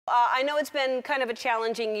I know it's been kind of a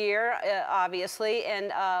challenging year, obviously,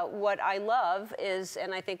 and what I love is,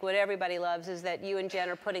 and I think what everybody loves, is that you and Jen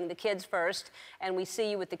are putting the kids first, and we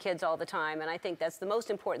see you with the kids all the time, and I think that's the most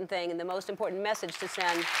important thing and the most important message to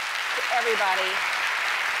send to everybody.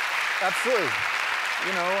 Absolutely.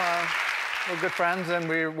 You know, we're good friends, and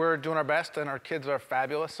we're doing our best, and our kids are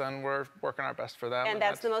fabulous, and we're working our best for them. And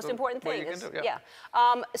that's the most important thing. Yeah.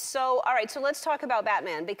 So, all right, so let's talk about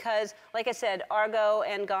Batman, because, like I said, Argo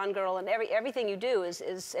and Gone Girl and everything you do is,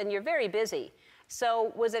 and you're very busy.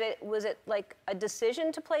 So was it like a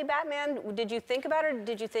decision to play Batman? Did you think about it, or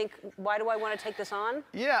did you think, why do I want to take this on?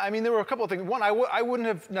 Yeah, I mean, there were a couple of things. One, I wouldn't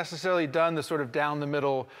have necessarily done the sort of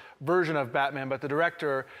down-the-middle version of Batman, but the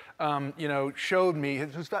director, you know, showed me,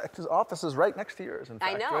 his office is right next to yours, in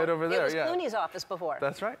fact. I know. Right over there. It was Clooney's office before.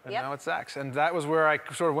 That's right, and yep. now it's Zach's. And that was where I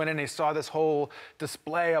sort of went in and saw this whole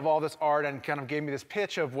display of all this art and kind of gave me this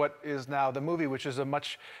pitch of what is now the movie, which is a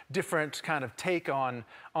much different kind of take on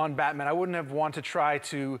Batman. I wouldn't have wanted to try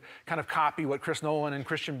to kind of copy what Chris Nolan and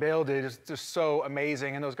Christian Bale did. It's just so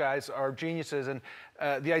amazing, and those guys are geniuses. And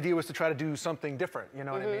the idea was to try to do something different, you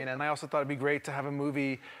know what I mean? And I also thought it'd be great to have a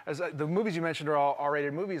movie, the movies you mentioned are all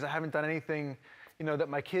R-rated movies. I haven't done anything, you know, that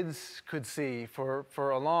my kids could see for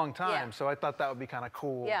a long time. Yeah. So I thought that would be kind of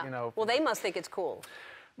cool, yeah. You know. Well, they must think it's cool.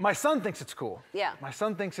 My son thinks it's cool. Yeah. My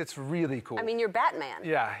son thinks it's really cool. I mean, you're Batman.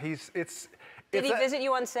 Yeah, Did he visit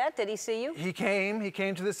you on set? Did he see you? He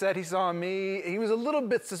came to the set, he saw me. He was a little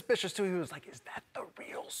bit suspicious too. He was like, is that the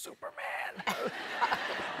real Superman?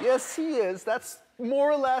 Yes, he is. That's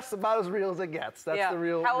more or less about as real as it gets. That's the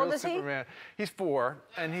real, How old real is Superman. He's 4,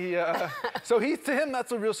 and he, so to him, that's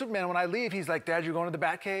the real Superman. When I leave, he's like, Dad, you're going to the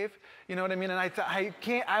Batcave? You know what I mean? And I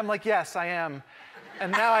can't, I'm like, yes, I am.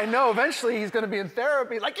 And now I know eventually he's going to be in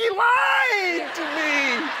therapy. Like, he lied to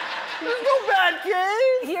me. There's no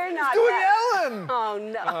Batcave. You're not. He's doing Ellen. Oh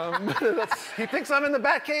no. He thinks I'm in the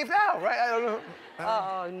Batcave now, right? I don't know.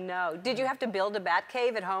 Oh no. Did you have to build a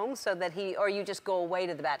Batcave at home so that or you just go away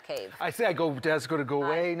to the Batcave? I say Dad's going to go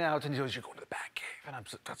away now. And he goes, you're going to the Batcave. And I'm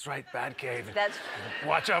so, that's right, Batcave.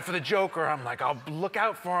 Watch out for the Joker. I'm like, I'll look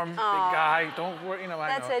out for him, big guy. Don't worry, you know.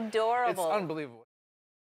 That's adorable. It's unbelievable.